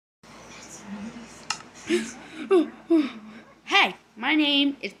Hey, my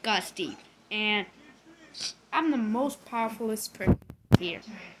name is Gusty, and I'm the most powerfulest person here.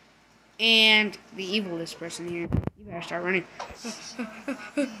 And the evilest person here. You better start running.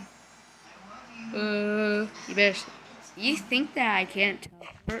 You better. You think that I can't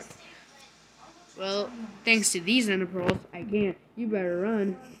teleport? Well, thanks to these ender pearls, I can't. You better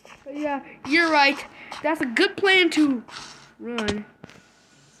run. Yeah, you're right. That's a good plan to run.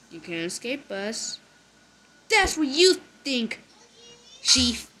 You can't escape us. That's what you think,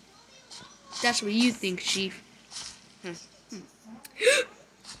 Chief. That's what you think, Chief.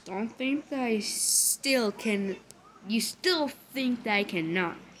 Don't think that I still can. You still think that I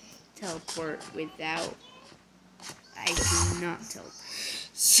cannot teleport without. I cannot teleport.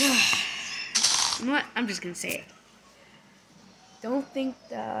 So, you know what? I'm just gonna say it. Don't think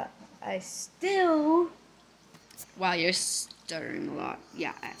that I still. Wow, you're stuttering a lot.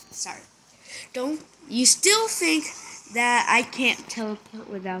 Yeah, sorry. Don't. You still think that I can't teleport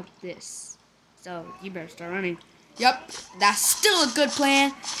without this. So, you better start running. Yep, that's still a good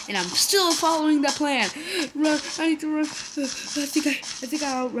plan, and I'm still following that plan. Run, I need to run. I think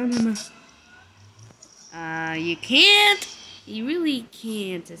I'll outrun him. You can't. You really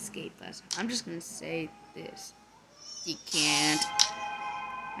can't escape us. I'm just gonna say this. You can't.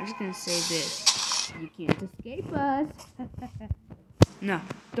 I'm just gonna say this. You can't escape us. No,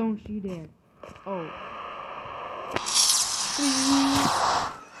 don't you dare. Oh.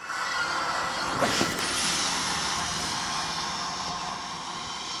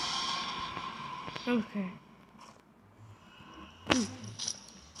 Okay.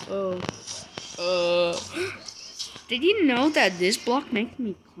 Did you know that this block makes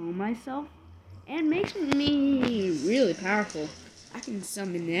me calm myself? And makes me really powerful. I can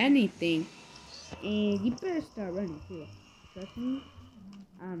summon anything. And you better start running too. Trust me,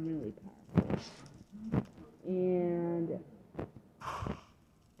 I'm really powerful. And...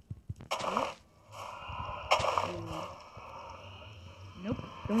 Nope,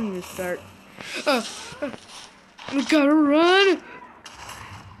 don't even start. We gotta run!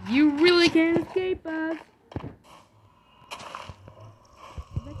 You really can't escape us. If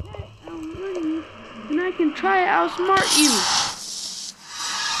I can't outrun you, then I can try to outsmart you.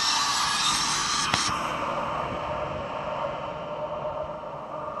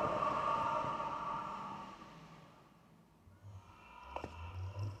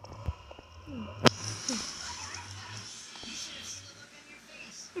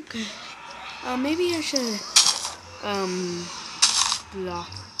 Okay. Maybe I should block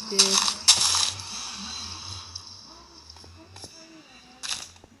this.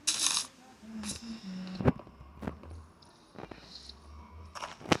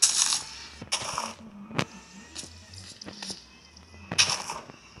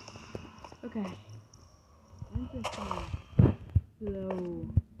 Okay. I'm just gonna slow.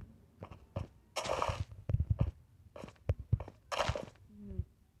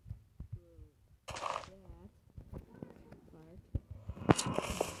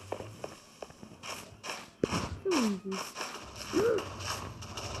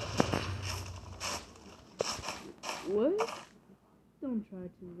 What? Don't try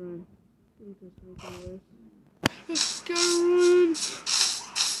to run. It'll just make it worse. Gotta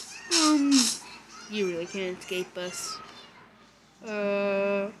run! You really can't escape us.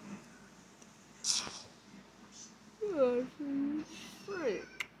 Frick.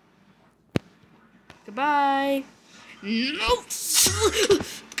 Goodbye. No!